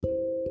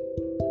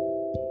Okay,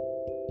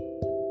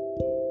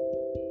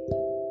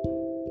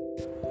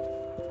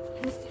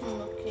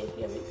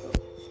 here we go.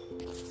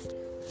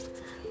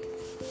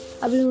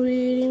 I've been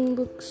reading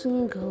books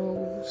and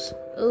goals,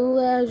 the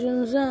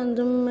legends and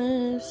the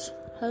myths,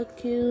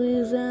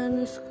 Hercules and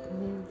his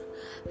schools,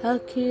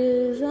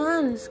 Hercules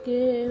and his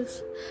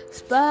gifts,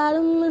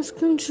 Spider-Man's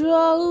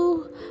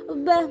control, a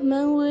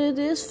Batman with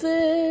his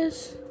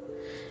fists.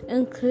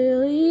 And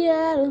clearly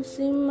I don't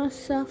see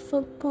myself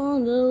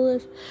upon the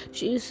list.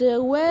 She said,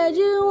 where'd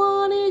you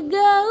wanna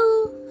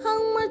go?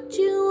 How much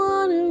you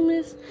wanna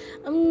miss?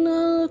 I'm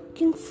not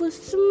looking for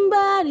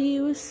somebody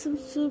with some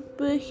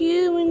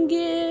superhuman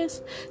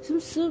gifts, some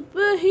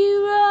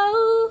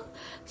superhero,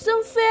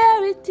 some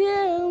fairy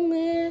tale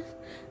myth.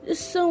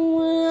 Just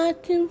someone I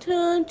can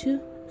turn to,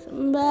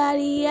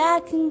 somebody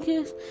I can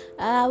kiss.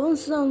 I want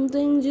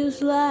something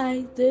just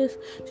like this.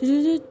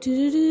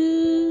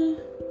 Do-do-do-do-do.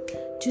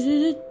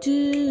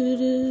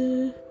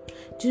 Do-do-do-do-do.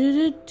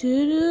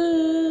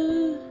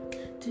 Do-do-do-do.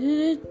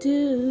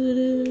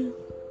 Do-do-do-do.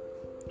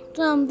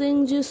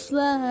 Something just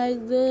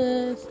like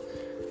this.